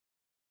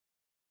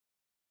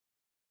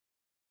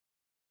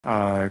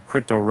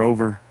Crypto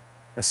Rover,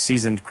 a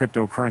seasoned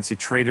cryptocurrency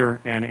trader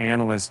and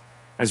analyst,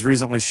 has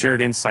recently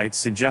shared insights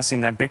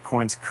suggesting that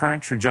Bitcoin's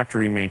current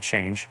trajectory may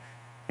change.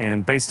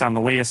 And based on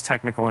the latest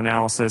technical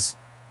analysis,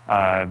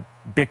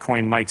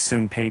 Bitcoin might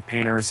soon paint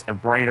painters a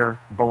brighter,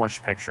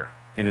 bullish picture.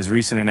 In his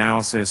recent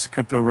analysis,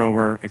 Crypto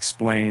Rover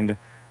explained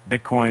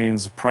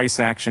Bitcoin's price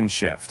action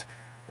shift.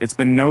 It's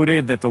been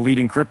noted that the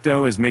leading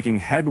crypto is making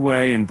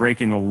headway in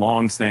breaking a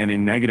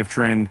long-standing negative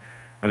trend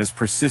that has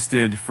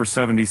persisted for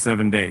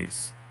 77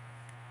 days.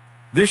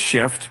 This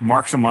shift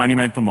marks a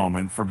monumental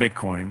moment for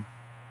Bitcoin,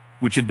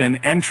 which had been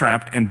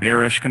entrapped in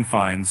bearish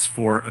confines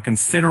for a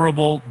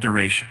considerable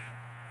duration.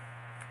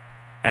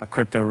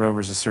 Crypto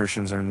Rover's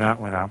assertions are not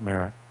without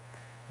merit.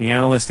 The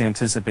analyst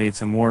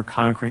anticipates a more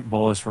concrete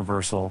bullish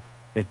reversal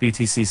if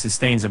BTC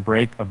sustains a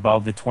break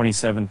above the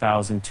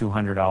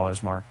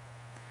 $27,200 mark.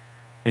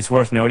 It's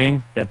worth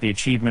noting that the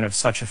achievement of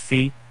such a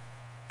feat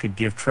could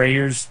give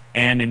traders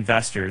and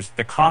investors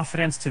the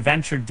confidence to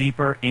venture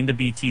deeper into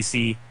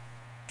BTC,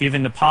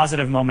 given the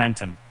positive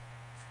momentum.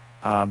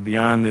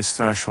 Beyond this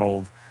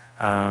threshold,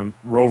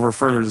 Rover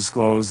further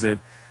disclosed that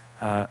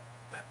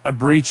a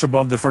breach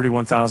above the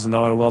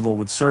 $31,000 level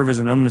would serve as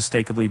an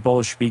unmistakably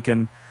bullish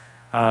beacon,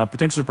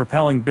 potentially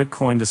propelling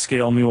Bitcoin to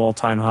scale new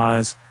all-time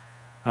highs.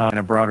 In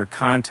a broader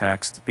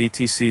context,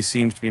 BTC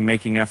seems to be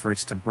making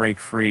efforts to break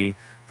free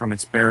from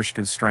its bearish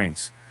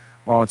constraints.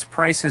 While its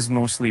price has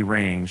mostly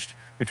ranged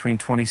between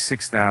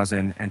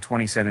 $26,000 and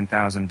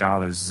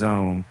 $27,000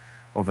 zone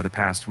over the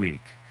past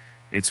week,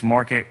 its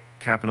market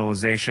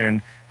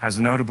capitalization has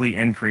notably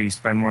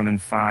increased by more than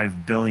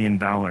 $5 billion.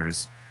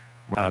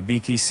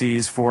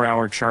 BTC's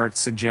 4-hour chart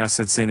suggests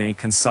it's in a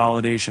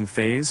consolidation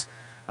phase.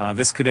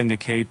 This could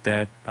indicate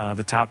that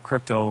the top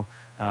crypto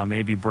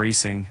may be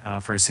bracing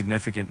for a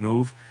significant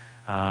move,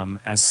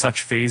 as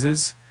such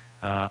phases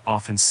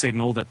often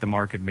signal that the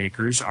market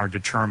makers are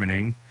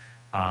determining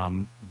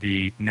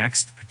the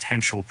next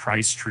potential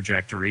price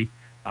trajectory.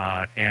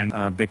 And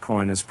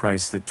Bitcoin is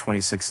priced at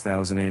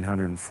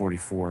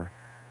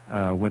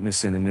 $26,844,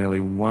 witnessing a nearly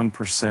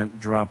 1%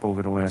 drop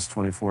over the last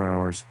 24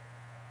 hours.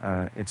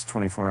 Its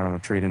 24-hour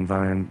trade-in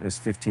volume is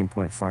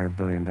 $15.5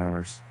 billion,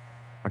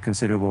 a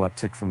considerable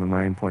uptick from the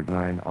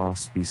 9.9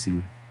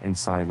 auspicious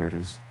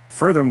insiders.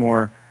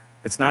 Furthermore,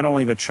 it's not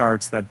only the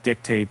charts that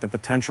dictate the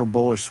potential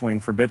bullish swing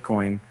for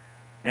Bitcoin.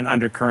 An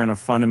undercurrent of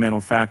fundamental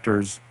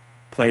factors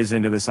plays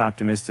into this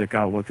optimistic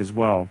outlook as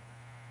well.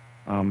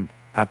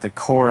 At the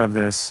core of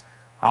this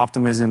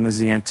optimism is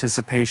the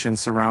anticipation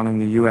surrounding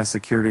the U.S.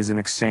 Securities and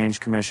Exchange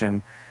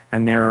Commission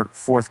and their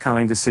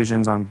forthcoming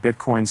decisions on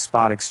Bitcoin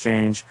spot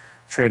exchange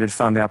traded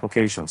fund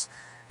applications.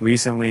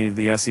 Recently,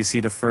 the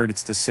SEC deferred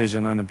its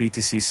decision on the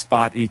BTC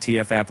spot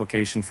ETF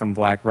application from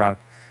BlackRock,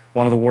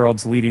 one of the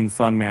world's leading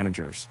fund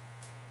managers.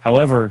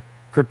 However,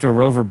 Crypto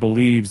Rover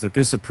believes that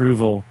this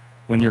approval,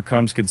 when year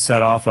comes, could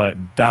set off a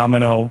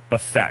domino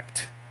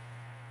effect.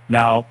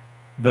 Now,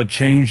 the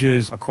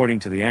changes, according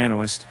to the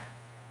analyst,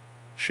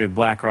 should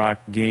BlackRock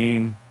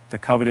gain the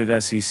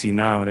coveted SEC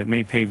nod, it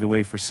may pave the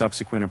way for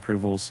subsequent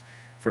approvals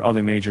for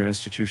other major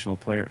institutional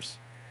players.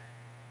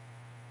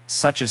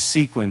 Such a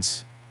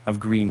sequence of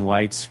green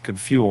lights could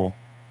fuel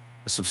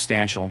a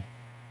substantial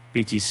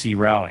BTC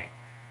rally,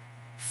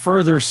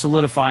 further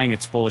solidifying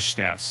its bullish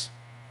stance.